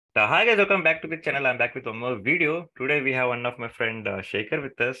Hi guys, welcome back to the channel. I'm back with one more video. Today we have one of my friend Shaker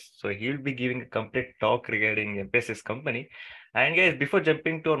with us. So he'll be giving a complete talk regarding MPHASIS company. And guys, before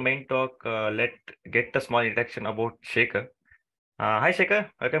jumping to our main talk, let get a small introduction about Shaker. Hi Shaker,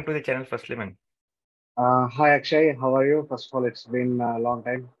 welcome to the channel firstly, man. Hi Akshay, how are you? First of all, it's been a long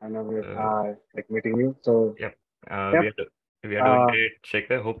time. I never Uh, like meeting you. So, yep, yep. we are doing Uh, great,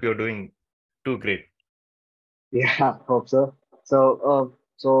 Shaker. Hope you're doing too great. yeah, hope so. So,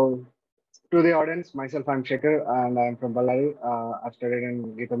 so to the audience, myself, I'm Shekhar, and I'm from Ballari. I've studied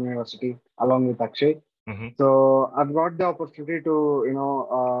in Geetam University along with Akshay. Mm-hmm. So, I've got the opportunity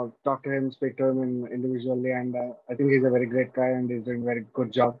to, talk to him, speak to him individually, and I think he's a very great guy and he's doing very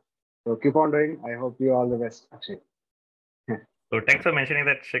good job. So, keep on doing. I hope you all the best, Akshay. So thanks for mentioning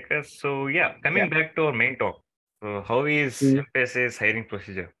that, Shaker. So yeah, Yeah. coming back to our main talk. So how is MPHASIS hiring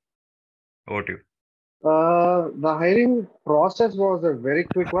procedure? Over to you. The hiring process was a very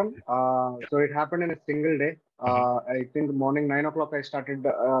quick one. So it happened in a single day. Mm-hmm. I think morning 9 o'clock I started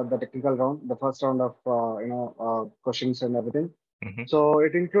the technical round, the first round of questions and everything. Mm-hmm. So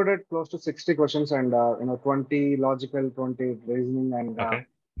it included close to 60 questions and 20 logical, 20 reasoning, and Okay.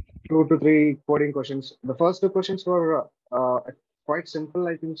 2 to 3 coding questions. The first two questions were quite simple,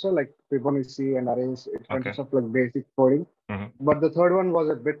 I think so, like Fibonacci and arrays. It Okay. consists of like basic coding. Mm-hmm. But the third one was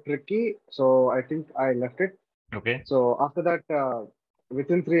a bit tricky, so I think I left it. Okay. So after that,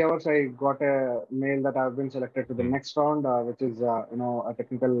 within 3 hours, I got a mail that I've been selected to the Mm. next round, which is a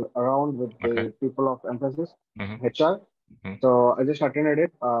technical round with Okay. the people of emphasis, Mm-hmm. HR. Mm-hmm. So I just attended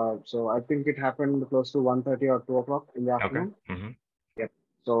it. So I think it happened close to 1:30 or 2 o'clock in the Okay. afternoon. Mm-hmm. Yep.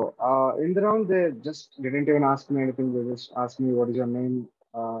 So in the round, they just didn't even ask me anything. They just asked me, "What is your name?"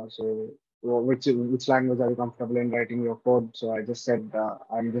 Which language are you comfortable in writing your code? So I just said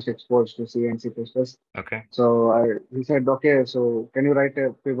I'm just exposed to C and C++. Okay. So he said, "Okay, so can you write a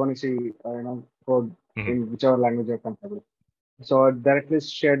Fibonacci code Mm-hmm. in whichever language you're comfortable?" So I directly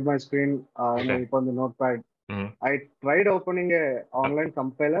shared my screen, Okay. opened the notepad. Mm-hmm. I tried opening a Okay. online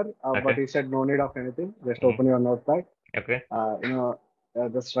compiler, but Okay. he said no need of anything. Just Mm-hmm. open your notepad, Okay.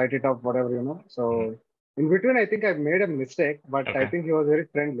 just write it up, whatever. Mm-hmm. So in between, I think I made a mistake, but I Okay. think he was very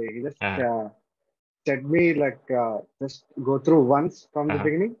friendly. He just Uh-huh. said me like just go through once from the Uh-huh.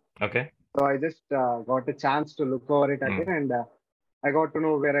 beginning. Okay. So I just got a chance to look over it again, Mm-hmm. and I got to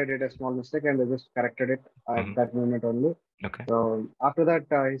know where I did a small mistake, and I just corrected it at Mm-hmm. that moment only. Okay. So after that,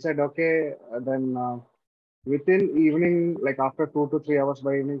 he said, okay, then. Within evening, like after 2 to 3 hours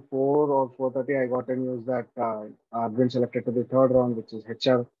by evening 4 or 4:30, I got a news that I've been selected to the third round, which is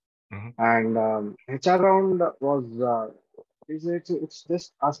HR. Mm-hmm. And HR round was it's just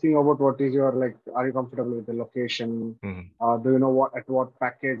asking about what is your like, are you comfortable with the location? Mm-hmm. Do you know what at what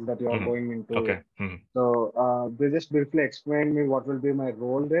package that you are Mm-hmm. going into? Okay. Mm-hmm. So they just briefly explained me what will be my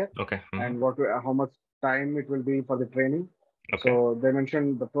role there Okay. Mm-hmm. and how much time it will be for the training. Okay. So they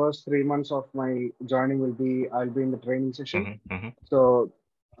mentioned the first 3 months of my joining will be I'll be in the training session. Mm-hmm. Mm-hmm. So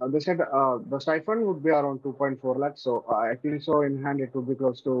they said the stipend would be around 2.4 lakhs. So I think so in hand it would be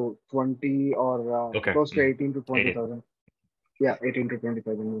close to 20 or Okay. close to Mm-hmm. 18 to 18. 20,000. Yeah, 18 to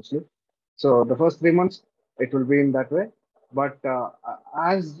 20,000 mostly. So the first 3 months it will be in that way. But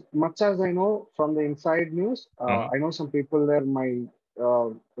as much as I know from the inside news, Mm-hmm. I know some people there, my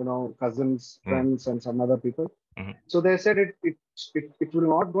cousins, Mm-hmm. friends, and some other people. Mm-hmm. So they said it will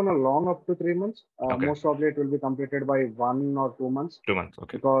not gonna long up to 3 months. Okay. Most probably it will be completed by 1 or 2 months 2 months.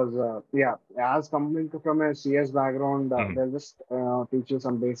 Okay. because yeah, as coming from a CS background, Mm-hmm. they'll just teach you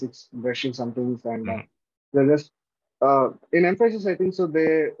some basics, brushing some things, and Mm-hmm. they'll just in emphasis. I think so.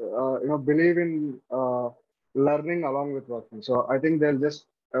 They believe in learning along with working. So I think they'll just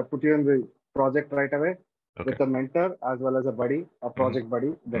put you in the project right away Okay. with a mentor as well as a buddy, a Mm-hmm. project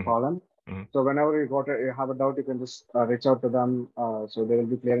buddy, they Mm-hmm. call them. Mm-hmm. So whenever you have a doubt, you can just reach out to them. So they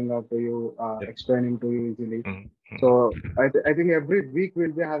will be clearing out to you, Yep. explaining to you easily. Mm-hmm. Mm-hmm. So I think every week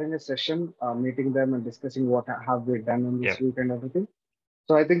we'll be having a session, meeting them and discussing what have we done in this Yep. week and everything.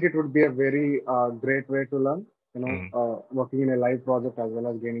 So I think it would be a very great way to learn, Mm-hmm. working in a live project as well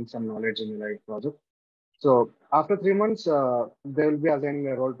as gaining some knowledge in a live project. So after 3 months, they will be assigning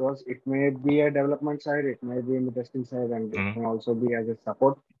a role to us. It may be a development side, it may be in the testing side, and it Mm-hmm. may also be as a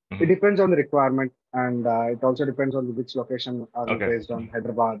support. It Mm-hmm. depends on the requirement, and it also depends on which location are you Okay. based on,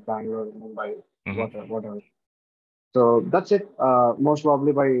 Hyderabad, Bangalore, Mumbai, Mm-hmm. whatever. So that's it. Most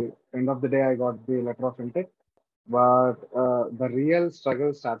probably by end of the day, I got the letter of intent. But the real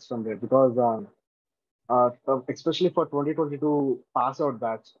struggle starts from there because so especially for 2022 pass out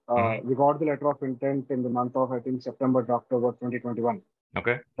batch, Mm-hmm. we got the letter of intent in the month of I think September to October 2021.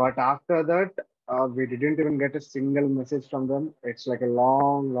 Okay. But after that, we didn't even get a single message from them. It's like a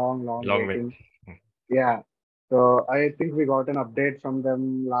long, long, long Long wait. waiting. Yeah. So I think we got an update from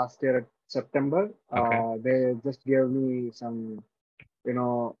them last year at September. Okay. They just gave me some,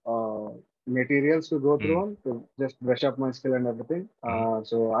 materials to go through Mm. on to just brush up my skill and everything. Mm.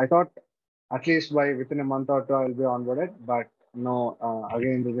 So I thought at least by within a month or two I'll be onboarded, but no,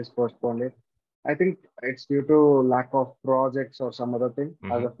 again they just postponed it. I think it's due to lack of projects or some other thing, as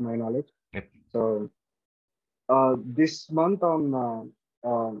Mm-hmm. of my knowledge. Yep. So this month on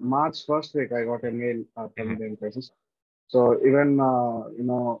March first week, I got a mail Mm-hmm. from the emphasis. So even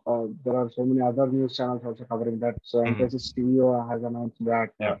there are so many other news channels also covering that. So Mm-hmm. Emphasis CEO has announced that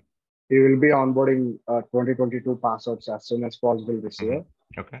Yeah. he will be onboarding 2022 passouts as soon as possible this Mm-hmm. year.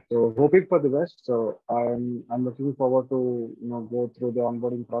 Okay. So hoping for the best. So I'm looking forward to go through the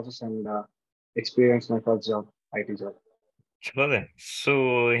onboarding process and experience my first job, IT job. Sure then.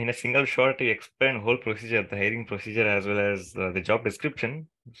 So in a single shot, you explain whole procedure, the hiring procedure as well as the job description.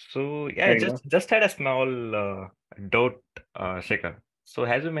 So yeah, I Kind just of. just had a small doubt, Shekhar. So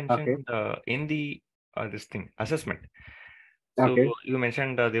as you Okay. mentioned in the this thing assessment, so Okay. you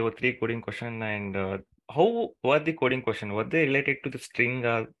mentioned there were three coding question and how were the coding question? Were they related to the string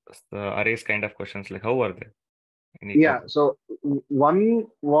arrays kind of questions? Like how were they? Any Yeah, topic? so one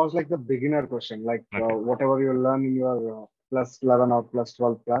was like the beginner question, like Okay. whatever you learn in your plus 11 or plus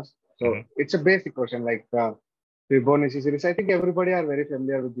 12 class. So Mm-hmm. it's a basic question, like Fibonacci series. I think everybody are very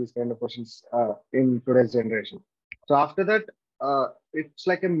familiar with these kind of questions in today's generation. So after that, it's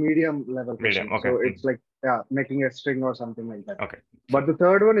like a medium level Medium. question. Okay. So it's Mm. like making a string or something like that. Okay. So But the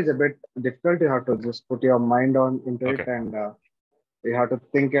third one is a bit difficult. You have to just put your mind on into it okay. and you have to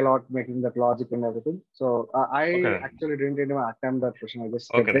think a lot making that logic and everything. So Okay I then. actually didn't even attempt that question. I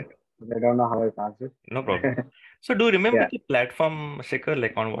just Okay skipped then. it. I don't know how I passed it. No problem. So do you remember Yeah. the platform, Shekhar,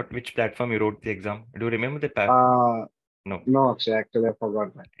 like on which platform you wrote the exam? Do you remember the platform? Uh, No, no, actually, I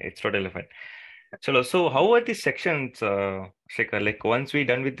forgot that. it's totally fine. So how are the sections, Shekhar? Like once we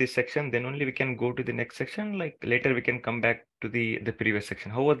done with this section, then only we can go to the next section. Like later we can come back to the previous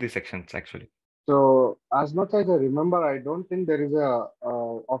section. How are the sections actually? So as much as I remember, I don't think there is a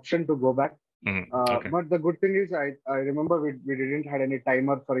option to go back. Okay. But the good thing is, I remember we didn't had any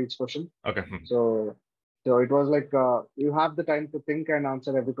timer for each question. Okay. So it was like you have the time to think and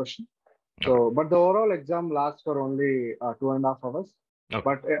answer every question. Okay. So, but the overall exam lasts for only 2.5 hours. Okay.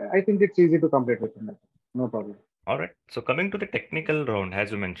 But I think it's easy to complete within that. No problem. All right. So coming to the technical round,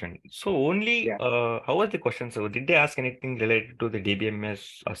 as you mentioned, so only Yeah. how was the question? So did they ask anything related to the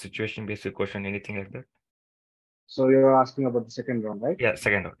DBMS or situation-based question, anything like that? So you're asking about the second round, right? Yeah,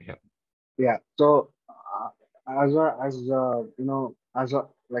 second round. Yeah. Yeah. So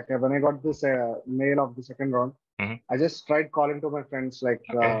like when I got this mail of the second round, Mm-hmm. I just tried calling to my friends, like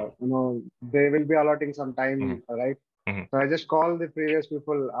Okay. they will be allotting some Mm-hmm. time, right? Mm-hmm. So I just called the previous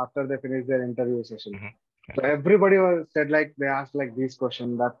people after they finished their interview session. Mm-hmm. So Okay. everybody was said like they asked like this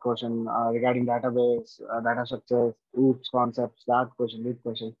question, that question regarding database, data structures, oops concepts, that question, this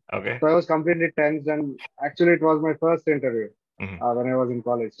question. Okay. So I was completely tensed, and actually it was my first interview Mm-hmm. when I was in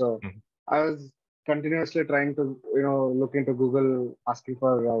college. So Mm-hmm. I was continuously trying to look into Google, asking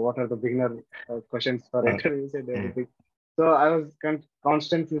for what are the beginner questions for interviews and Mm-hmm. everything. So I was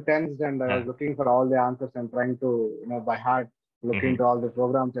constantly tensed, and I was looking for all the answers and trying to by heart look Mm-hmm. into all the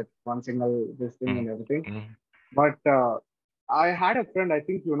programs at one single this thing and everything. Mm-hmm. But I had a friend, I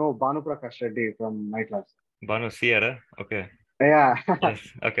think Banu Prakash Reddy from my class. Banu Sierra. Okay. Yeah. Yes.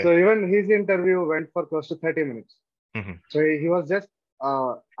 Okay. So even his interview went for close to 30 minutes. Mm-hmm. So he was just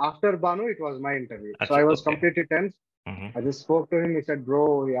after Banu, it was my interview. So I was Okay. completely tense. Mm-hmm. I just spoke to him. He said,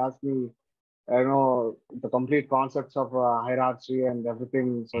 "Bro," he asked me, the complete concepts of hierarchy and everything.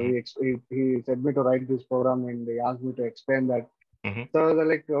 So Mm-hmm. he said me to write this program, and he asked me to explain that. Mm-hmm. So I was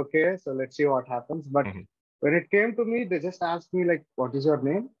like, okay, so let's see what happens. But Mm-hmm. when it came to me, they just asked me like, what is your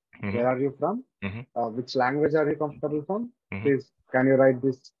name? Mm-hmm. Where are you from? Mm-hmm. Which language are you comfortable from? Mm-hmm. Please, can you write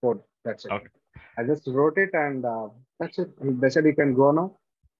this code? That's it. Okay. I just wrote it, and that's it. They said you can go now.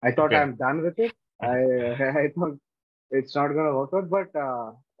 I thought Okay. I'm done with it. I I thought it's not gonna work out, but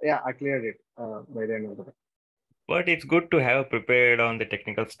yeah, I cleared it by the end of the day. But it's good to have prepared on the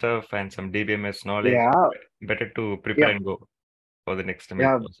technical stuff and some DBMS knowledge. Yeah, Better to prepare yeah, and go for the next time.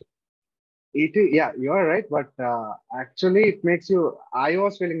 yeah. Yeah, you are right, but actually, it makes you. I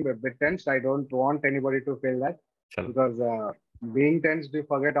was feeling a bit tense. I don't want anybody to feel that Chalo. because being tense, you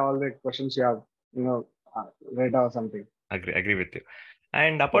forget all the questions you have, you know, read or something. Agree with you.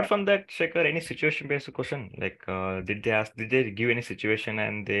 And apart Yeah, from that, Shekhar, any situation-based question? Like, did they give any situation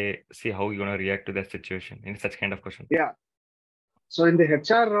and they see how you're gonna react to that situation? Any such kind of question? yeah. So in the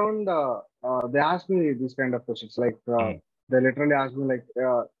HR round, they asked me these kind of questions. Like Mm, they literally asked me, like,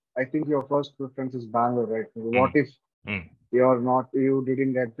 I think your first preference is Bangalore, right? What mm, if mm. you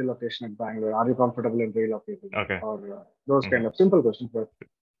didn't get the location at Bangalore? Are you comfortable in relocating? Okay. Or those kind Mhm. of simple questions. But I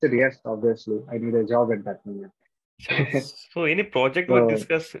said yes, obviously, I need a job at that moment. Chalo. So any project was So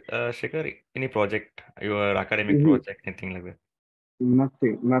discussed, Shekhar? Any project, your academic mhm, project, anything like that?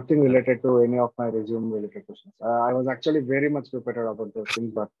 nothing Uh, related to any of my resume related questions. I was actually very much prepared about those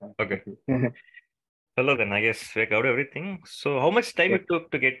things, but Okay. nothing. Hello, then I guess we covered everything. So how much time Yeah. it took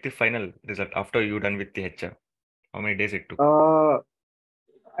to get the final result after you done with the HR? How many days it took? Uh,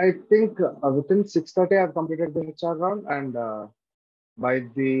 I think within 6:30 I've completed the HR round, and by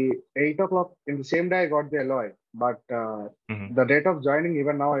the 8 o'clock in the same day I got the LOI. But Hmm. the date of joining,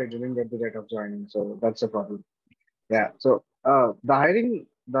 even now I didn't get the date of joining, so that's a problem. Yeah. So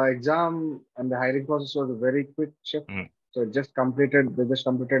the exam and the hiring process was a very quick shift. Hmm. So it just completed. They just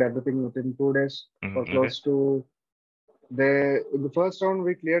completed everything within 2 days. For Hmm. Okay. close to they in the first round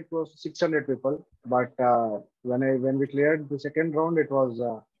we cleared close to 600 people, but when we cleared the second round, it was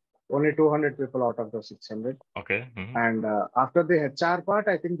only 200 people out of the 600. Okay. Hmm. And after the HR part,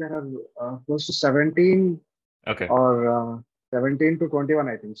 I think there are close to 17 Okay. or 17 to 21,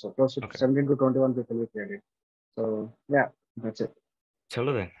 I think so. Close to Okay. 17 to 21 people we cleared it. So yeah, that's it.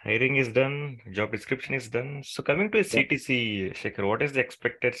 Chalo then. Hiring is done. Job description is done. So coming to a Yeah. CTC, Shekhar, what is the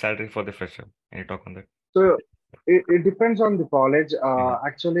expected salary for the fresher? Can you talk on that? So it depends on the college. Hmm.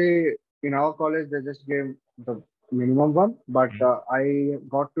 Actually, in our college, they just gave the minimum one, but Hmm. I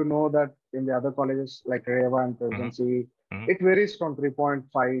got to know that in the other colleges like Reva and Hmm. Presidency, Hmm. it varies from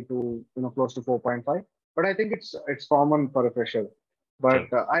 3.5 to close to 4.5. But I think it's common for a fresher. But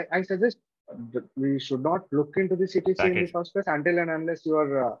Chalo. I suggest that we should not look into the CTC in the Package. first place until and unless you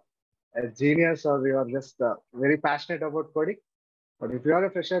are a genius or you are just very passionate about coding. But if you are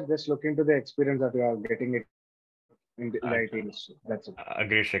a fresher, just look into the experience that you are getting it in the Ag- IT industry. That's it.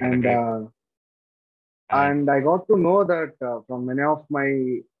 Agreed, Shekhar. And Agreed. And and I got to know that from many of my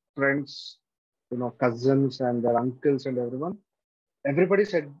friends, cousins and their uncles and everyone, everybody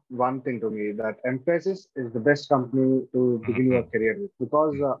said one thing to me that Emphasis is the best company to begin your mm-hmm. career with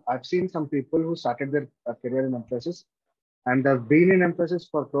because I've seen some people who started their career in Emphasis and they've been in Emphasis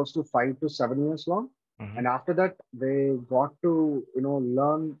for close to 5 to 7 years long. Mm-hmm. And after that, they got to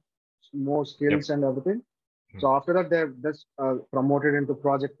learn more Yep. skills and everything. So after that, they're just promoted into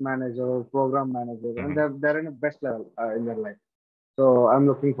project manager or program manager, and Mm-hmm. they're in a best level in their life. So I'm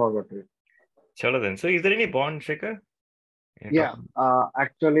looking forward to it. Chalo then. So is there any bond, Shekhar? Can you talk? Yeah,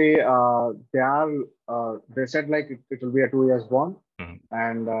 actually, they said like it will be a 2 years bond, Mhm.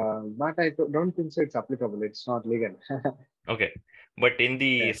 and but don't think so. It's applicable. It's not legal. Okay. But in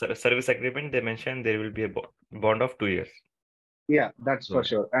the Yeah, service agreement, they mentioned there will be a bond of 2 years. yeah, that's for So,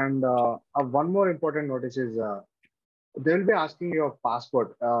 sure. And one more important notice is they will be asking your passport.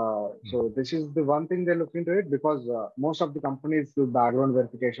 mm, So this is the one thing they look into it because most of the companies do background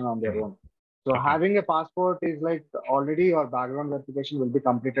verification on their mhm. own. So Okay. having a passport is like already your background verification will be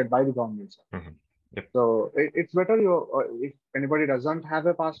completed by the government. Mhm. Yep. So it's better if anybody doesn't have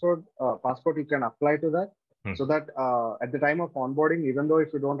a passport you can apply to that Mm. so that at the time of onboarding, even though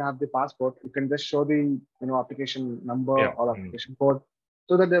if you don't have the passport, you can just show the application number Yeah. or Mm. application code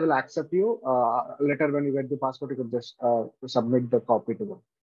so that they will accept you. Later when you get the passport, you could just submit the copy to them.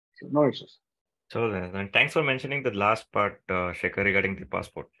 So no issues. So then, and thanks for mentioning the last part, Shekhar, regarding the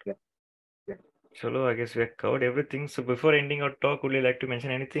passport. Yeah, yeah. Chalo, I guess we have covered everything. So before ending our talk, would you like to mention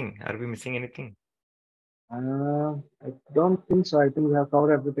anything? Are we missing anything? I don't think so. I think we have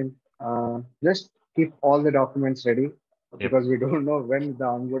covered everything. Just keep all the documents ready Yep. because we don't know when the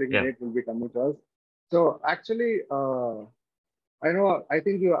onboarding Yeah. date will be coming to us. So actually, I know. I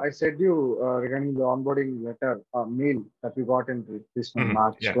think I said you regarding the onboarding letter mail that we got in this month, Mhm.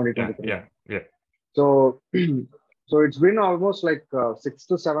 March Yeah. Yeah. 2023. Yeah. Yeah. So, so it's been almost like 6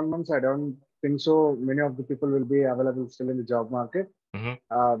 to 7 months. I don't think so. Many of the people will be available still in the job market. Mm-hmm.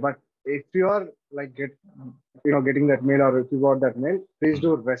 But if you are like getting that mail or if you got that mail, please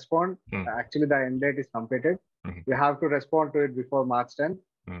do respond. Actually, the end date is completed. Mm-hmm. You have to respond to it before March 10th.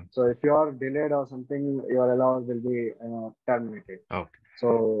 Mm-hmm. So if you are delayed or something, your allowance will be terminated. Okay.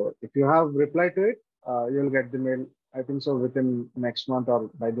 So if you have replied to it, you'll get the mail. I think so within next month or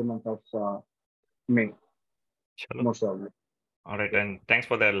by the month of May, Chalo. most probably. All right. Yeah, And thanks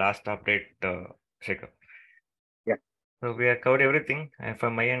for the last update, Shekhar. yeah, So we have covered everything, and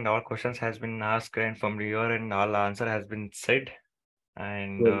from my end, all questions has been asked, and from your end, all answer has been said.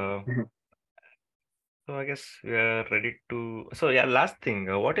 And cool. so I guess we are ready to. So yeah, last thing,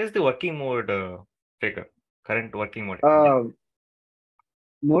 what is the working mode, Shekhar? Current working mode. Yeah.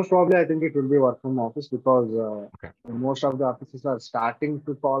 Most probably, I think it will be work from office because Okay. most of the offices are starting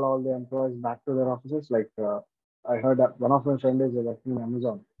to call all the employees back to their offices. Like I heard that one of my friends is working in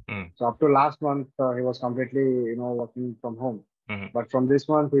Amazon. Mm. So up to last month, he was completely, working from home. Hmm. But from this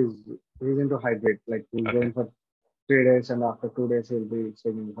month, he's into hybrid. Like he's Okay. going for 3 days, and after 2 days, he'll be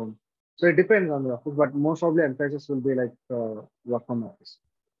staying at home. So it depends on the office, but most probably emphasis will be like work from office.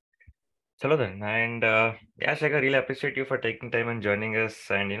 Chalo then. And yeah, Shekhar, really appreciate you for taking time and joining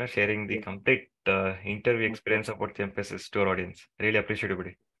us and sharing the Yeah, complete interview most probably. experience about the emphasis to our audience. Really appreciate it,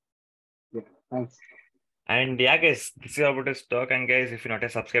 buddy. Yeah, thanks. And yeah, guys, this is about this talk. And guys, if you're not a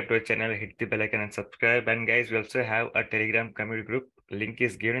subscribe to our channel, hit the bell icon and subscribe. And guys, we also have a Telegram community group. Link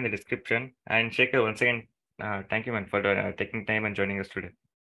is given in the description. And Shekhar, once again, thank you, man, for taking time and joining us today.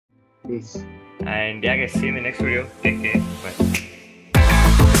 Peace. And yeah, guys, see you in the next video. Take care. Bye.